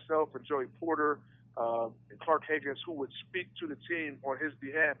like myself and Joey Porter and Clark Higgins who would speak to the team on his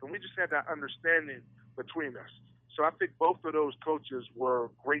behalf. And we just had that understanding between us. So I think both of those coaches were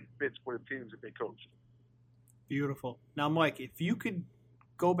great fits for the teams that they coached. Beautiful. Now, Mike, if you could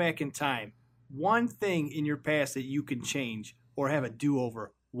go back in time, one thing in your past that you can change or have a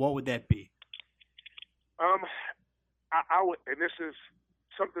do-over, what would that be? I would, and this is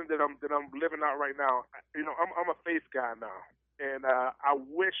something that I'm living out right now. You know, I'm a faith guy now, and I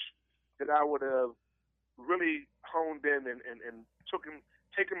wish that I would have really honed in and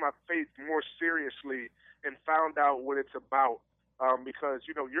taken my faith more seriously and found out what it's about. Because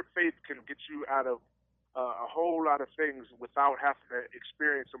you know, your faith can get you out of a whole lot of things without having to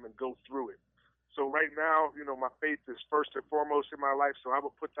experience them and go through it. So right now, you know, my faith is first and foremost in my life, so I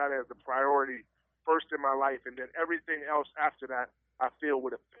would put that as the priority first in my life, and then everything else after that I feel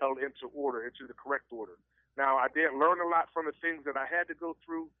would have fell into order, into the correct order. Now, I did learn a lot from the things that I had to go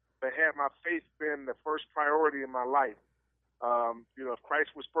through, but had my faith been the first priority in my life, you know, if Christ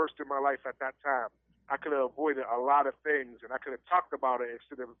was first in my life at that time, I could have avoided a lot of things, and I could have talked about it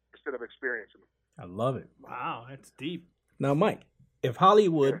instead of experiencing it. I love it. Wow, that's deep. Now, Mike, if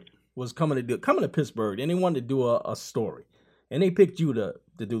Hollywood was coming to Pittsburgh and they wanted to do a story, and they picked you to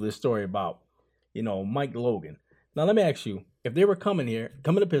do this story about, you know, Mike Logan. Now, let me ask you, if they were coming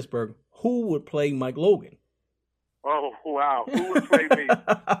to Pittsburgh, who would play Mike Logan? Oh, wow. Who would play me?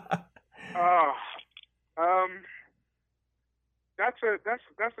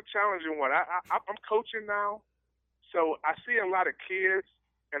 That's a challenging one. I'm coaching now, so I see a lot of kids,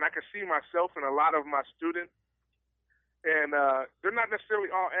 and I can see myself in a lot of my students. And they're not necessarily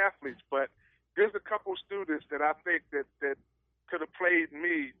all athletes, but there's a couple students that I think that could have played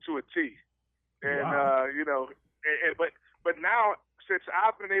me to a T. And wow. You know, but now since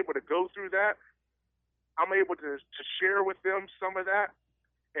I've been able to go through that, I'm able to share with them some of that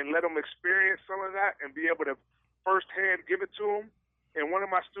and let them experience some of that and be able to firsthand give it to them. And one of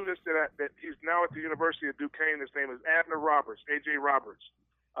my students that he's now at the University of Duquesne, his name is Abner Roberts, A.J. Roberts,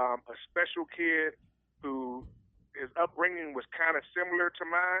 a special kid who his upbringing was kind of similar to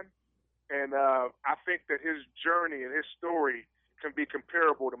mine. And I think that his journey and his story can be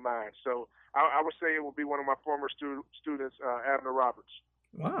comparable to mine. So I would say it will be one of my former students, Abner Roberts.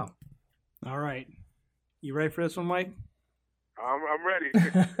 Wow. All right. You ready for this one, Mike? I'm ready.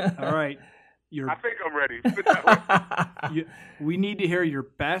 All right. I think I'm ready. Put it that way. We need to hear your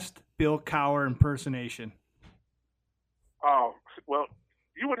best Bill Cowher impersonation. Oh, well,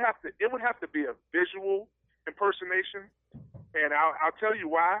 it would have to be a visual impersonation, and I'll tell you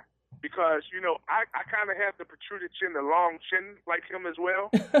why. Because you know I kind of have the protruded chin, the long chin like him as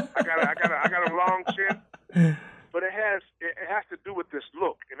well. I got a long chin, but it has to do with this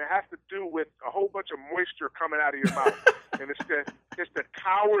look, and it has to do with a whole bunch of moisture coming out of your mouth, and it's the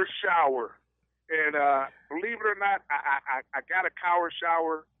Cowher shower. And believe it or not, I got a Cowher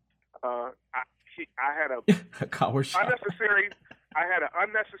shower. I had a Cowher shower. I had an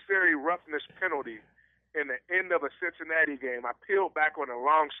unnecessary roughness penalty in the end of a Cincinnati game. I peeled back on a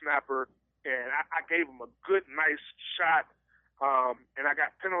long snapper, and I gave him a good, nice shot, and I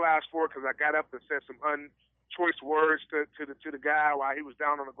got penalized for it because I got up and said some unchoice words to the guy while he was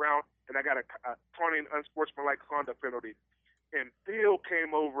down on the ground, and I got a taunting unsportsmanlike conduct penalty. And Bill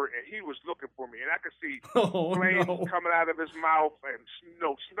came over, and he was looking for me, and I could see flames coming out of his mouth and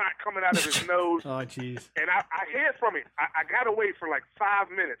snot coming out of his nose. Oh, jeez. And I hid from him. I got away for like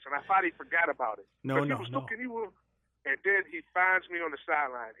 5 minutes, and I thought he forgot about it. No. And then he finds me on the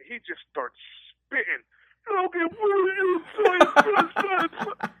sideline, and he just starts spitting. Logan, what are you doing?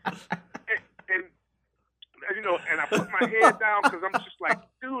 and you know, and I put my head down because I'm just like,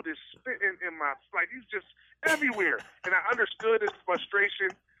 dude is spitting in my, like, he's just everywhere. And I understood his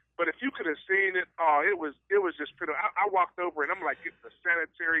frustration, but if you could have seen it, it was just pretty. I walked over and I'm like getting the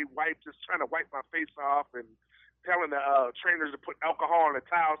sanitary wipe, just trying to wipe my face off and telling the trainers to put alcohol on the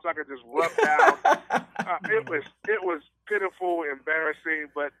towel so I could just rub down. It was pitiful, embarrassing,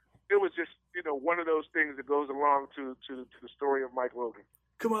 but it was just, you know, one of those things that goes along to the story of Mike Logan.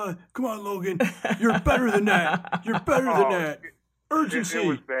 Come on, Logan. You're better than that. You're better than that. Urgency. It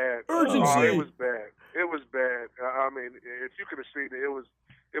was bad. Urgency. It was bad. It was bad. I mean, if you could have seen it,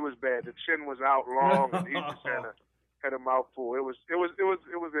 it was bad. The chin was out long, and he just had a mouthful. It was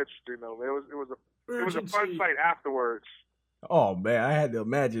interesting though. It was a fun sight afterwards. Oh man, I had to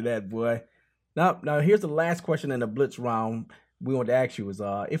imagine that, boy. Now here's the last question in the blitz round we want to ask you is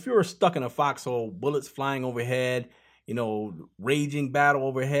if you were stuck in a foxhole, bullets flying overhead, you know, raging battle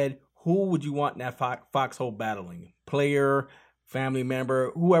overhead, who would you want in that foxhole battling? Player, family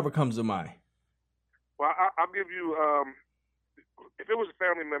member, whoever comes to mind. Well, I'll give you. If it was a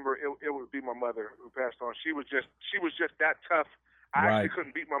family member, it would be my mother who passed on. She was just that tough. I actually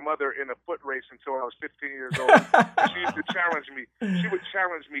couldn't beat my mother in a foot race until I was 15 years old. She used to challenge me. She would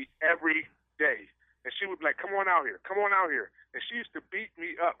challenge me every day. And she would be like, come on out here, come on out here. And she used to beat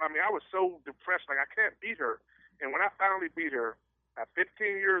me up. I mean, I was so depressed, like I can't beat her. And when I finally beat her at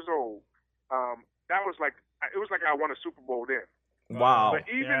 15 years old, that was like, it was like I won a Super Bowl then. Wow. But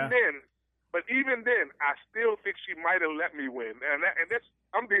even then, I still think she might have let me win. And that's,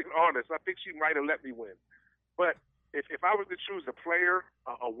 I'm being honest, I think she might have let me win. But if I was to choose a player,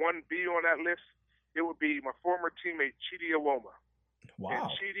 a 1B on that list, it would be my former teammate, Chidi Awoma. Wow. And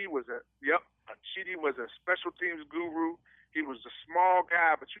Chidi was a special teams guru. He was a small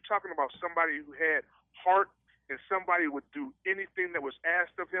guy, but you're talking about somebody who had heart and somebody who would do anything that was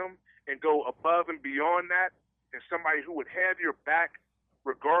asked of him and go above and beyond that, and somebody who would have your back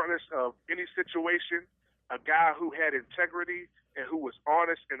regardless of any situation, a guy who had integrity and who was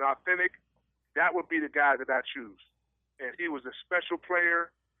honest and authentic. That would be the guy that I choose. And he was a special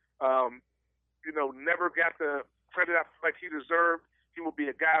player, never got the credit I feel like he deserved. He would be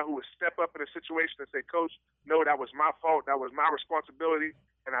a guy who would step up in a situation and say, Coach, no, that was my fault. That was my responsibility.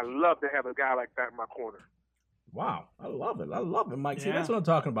 And I love to have a guy like that in my corner. Wow. I love it, Mike. Yeah. See, that's what I'm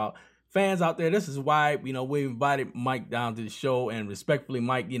talking about. Fans out there, this is why, we invited Mike down to the show, and respectfully,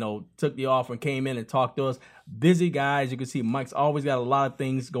 Mike, took the offer and came in and talked to us. Busy guy, as you can see, Mike's always got a lot of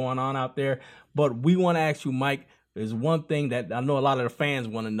things going on out there. But we want to ask you, Mike, there's one thing that I know a lot of the fans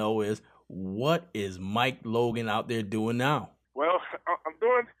want to know is, what is Mike Logan out there doing now? Well,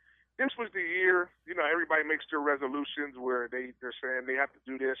 this was the year, everybody makes their resolutions where they're saying they have to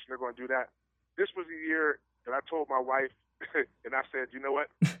do this and they're going to do that. This was the year that I told my wife, and I said, you know what,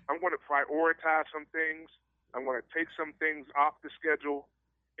 I'm going to prioritize some things. I'm going to take some things off the schedule,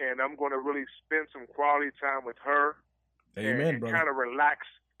 and I'm going to really spend some quality time with her. Amen, and kind of relax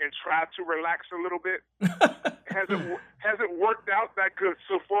and try to relax a little bit. Hasn't worked out that good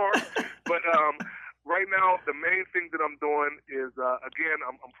so far, but right now the main thing that I'm doing is again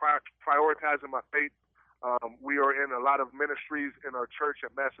I'm prioritizing my faith. We are in a lot of ministries in our church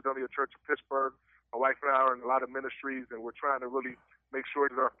at Macedonia Church of Pittsburgh. My wife and I are in a lot of ministries, and we're trying to really make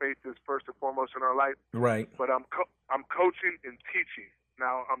sure that our faith is first and foremost in our life. Right. But I'm coaching and teaching.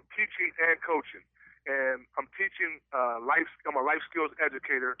 Now I'm teaching and coaching. And I'm teaching I'm a life skills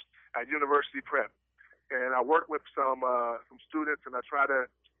educator at University Prep. And I work with some students, and I try to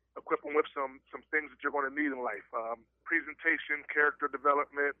equip them with some things that you're going to need in life. Presentation, character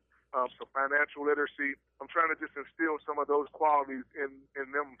development, some financial literacy. I'm trying to just instill some of those qualities in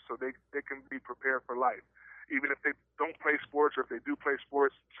them so they can be prepared for life. Even if they don't play sports, or if they do play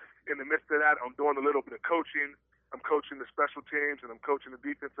sports, in the midst of that, I'm doing a little bit of coaching. I'm coaching the special teams, and I'm coaching the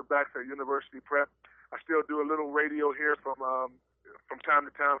defensive backs at University Prep. I still do a little radio here from time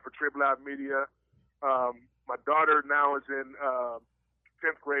to time for Trib Live Media. My daughter now is in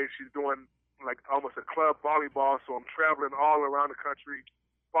 10th grade. She's doing like almost a club volleyball, so I'm traveling all around the country,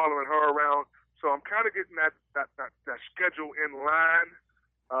 following her around. So I'm kind of getting that schedule in line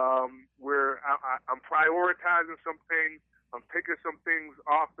where I'm prioritizing some things. I'm taking some things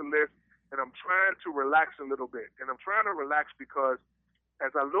off the list. And I'm trying to relax a little bit. And I'm trying to relax because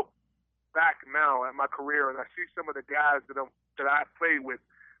as I look back now at my career and I see some of the guys that I played with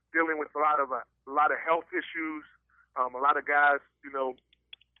dealing with a lot of health issues, a lot of guys,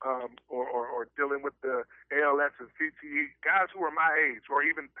 or dealing with the ALS and CTE, guys who are my age or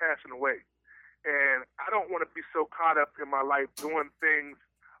even passing away. And I don't want to be so caught up in my life doing things,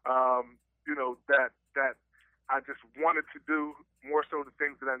 that I just wanted to do. More so the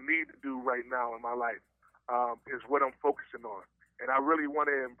things that I need to do right now in my life is what I'm focusing on. And I really want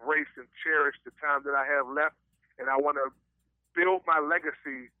to embrace and cherish the time that I have left, and I want to build my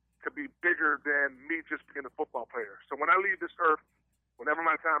legacy to be bigger than me just being a football player. So when I leave this earth, whenever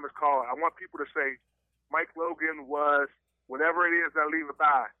my time is called, I want people to say, Mike Logan was whatever it is I leave it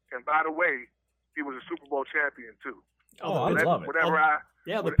by. And by the way, he was a Super Bowl champion too. Oh, I love it.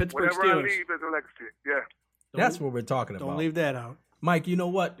 The Pittsburgh Steelers. Whatever I leave is a legacy. Yeah. That's what we're talking about. Don't leave that out. Mike, you know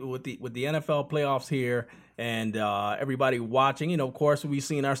what? With the NFL playoffs here and everybody watching, of course, we've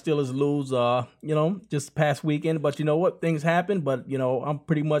seen our Steelers lose, just past weekend. But you know what? Things happen. But, I'm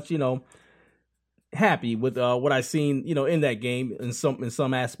pretty much, happy with what I've seen, in that game in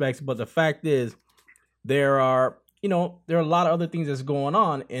some aspects. But the fact is, there are a lot of other things that's going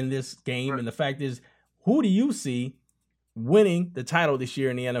on in this game. Right. And the fact is, who do you see winning the title this year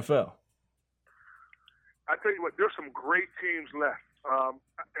in the NFL? I tell you what, there's some great teams left.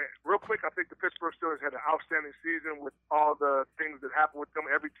 Real quick, I think the Pittsburgh Steelers had an outstanding season with all the things that happened with them.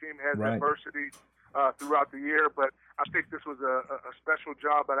 Every team has adversity throughout the year, but I think this was a special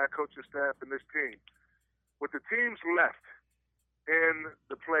job by that coaching staff and this team. With the teams left in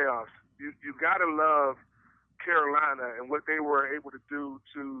the playoffs, you got to love Carolina and what they were able to do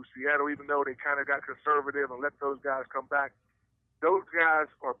to Seattle, even though they kind of got conservative and let those guys come back. Those guys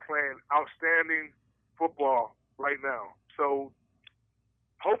are playing outstanding football right now. So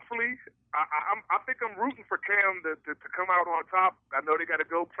hopefully, I think I'm rooting for Cam to come out on top. I know they got to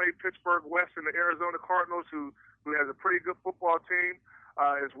go play Pittsburgh West and the Arizona Cardinals, who has a pretty good football team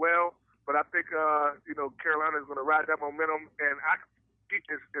as well. But I think Carolina is going to ride that momentum. And as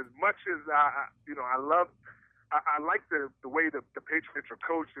much as I like the way the Patriots are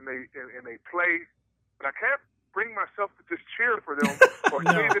coached and they play, but I can't bring myself to just cheer for them or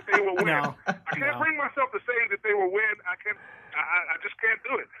say that they will win. I can't bring myself to say that they will win. I just can't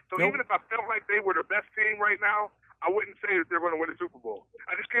do it. So even if I felt like they were the best team right now, I wouldn't say that they're going to win the Super Bowl.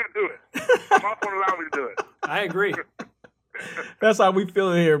 I just can't do it. My mouth won't allow me to do it. I agree. That's how we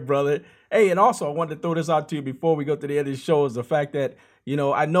feel here, brother. Hey, and also I wanted to throw this out to you before we go to the end of the show is the fact that,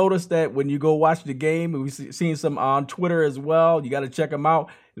 I noticed that when you go watch the game, and we've seen some on Twitter as well. You got to check them out.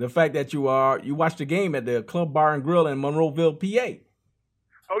 The fact that you watched the game at the Club Bar and Grill in Monroeville, PA.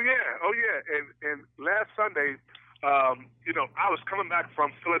 Oh yeah. And last Sunday, I was coming back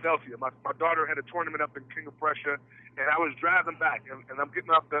from Philadelphia. My daughter had a tournament up in King of Prussia, and I was driving back, and I'm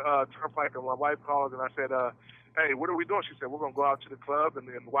getting off the turnpike, and my wife called, and I said, hey, what are we doing? She said, we're going to go out to the club and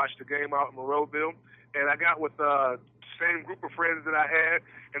watch the game out in Monroeville. And I got with the same group of friends that I had,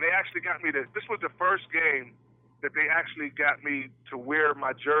 and they actually got me this was the first game that they actually got me to wear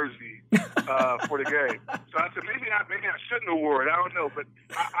my jersey for the game. So I said, maybe I shouldn't have wore it. I don't know. But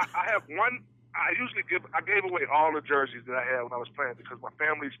I have one. I gave away all the jerseys that I had when I was playing because my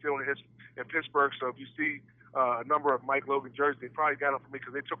family's still in Pittsburgh. So if you see a number of Mike Logan jerseys, they probably got them for me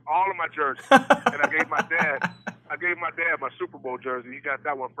because they took all of my jerseys. And I gave my dad my Super Bowl jersey. He got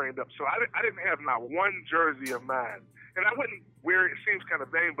that one framed up. So I didn't have not one jersey of mine. And I wouldn't wear it. It seems kind of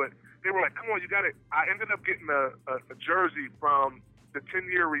vain, but they were like, come on, you got it. I ended up getting a jersey from the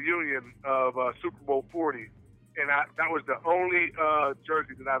 10-year reunion of Super Bowl 40. And that was the only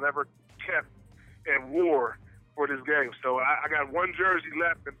jersey that I've ever kept and wore for this game. So I got one jersey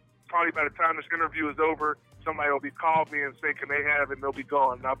left, and probably by the time this interview is over, somebody will be called me and say, can they have it? And they'll be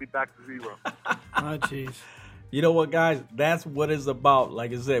gone, and I'll be back to zero. Oh, jeez. You know what, guys? That's what it's about.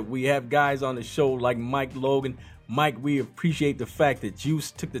 Like I said, we have guys on the show like Mike Logan. Mike, we appreciate the fact that you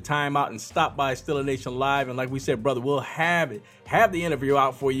took the time out and stopped by Steeler Nation Live. And like we said, brother, we'll have the interview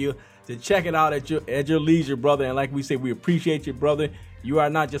out for you to check it out at your leisure, brother. And like we said, we appreciate you, brother. You are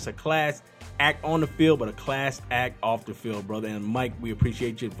not just a class act on the field, but a class act off the field, brother. And Mike, we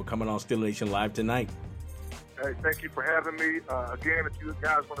appreciate you for coming on Steeler Nation Live tonight. Hey, thank you for having me. Again, if you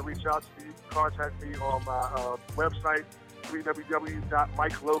guys want to reach out to me, you can contact me on my website,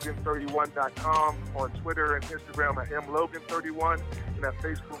 www.mikelogan31.com, on Twitter and Instagram at mlogan31, and at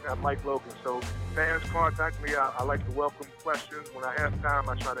Facebook at Mike Logan. So fans contact me. I like to welcome questions. When I have time,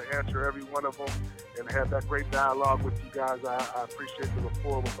 I try to answer every one of them and have that great dialogue with you guys. I appreciate the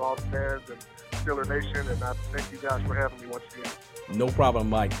rapport with all the fans and Steeler Nation, and I thank you guys for having me once again. No problem,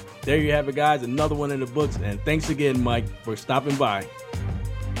 Mike. There you have it, guys. Another one in the books. And thanks again, Mike, for stopping by.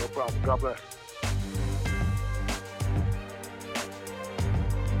 No problem. God bless.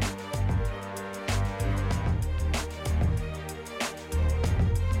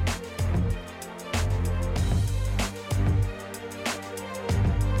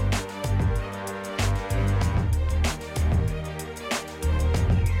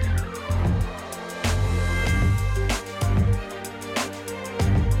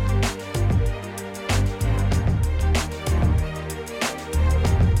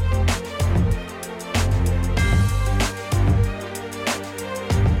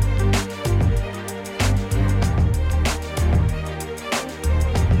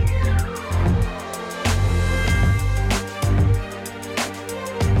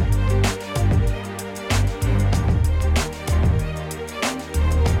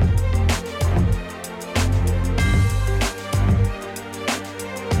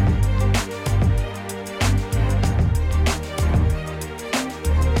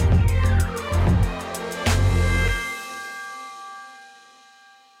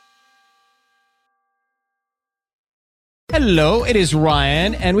 Hello, it is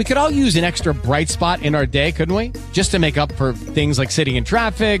Ryan, and we could all use an extra bright spot in our day, couldn't we? Just to make up for things like sitting in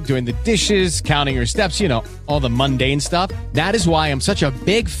traffic, doing the dishes, counting your steps, all the mundane stuff. That is why I'm such a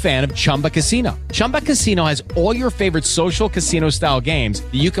big fan of Chumba Casino. Chumba Casino has all your favorite social casino-style games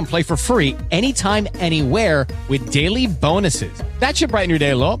that you can play for free anytime, anywhere with daily bonuses. That should brighten your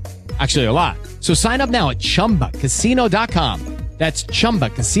day a little. Actually, a lot. So sign up now at ChumbaCasino.com. That's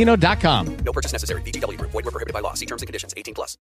ChumbaCasino.com. No purchase necessary. VGW Group. Void where prohibited by law. See terms and conditions. 18+.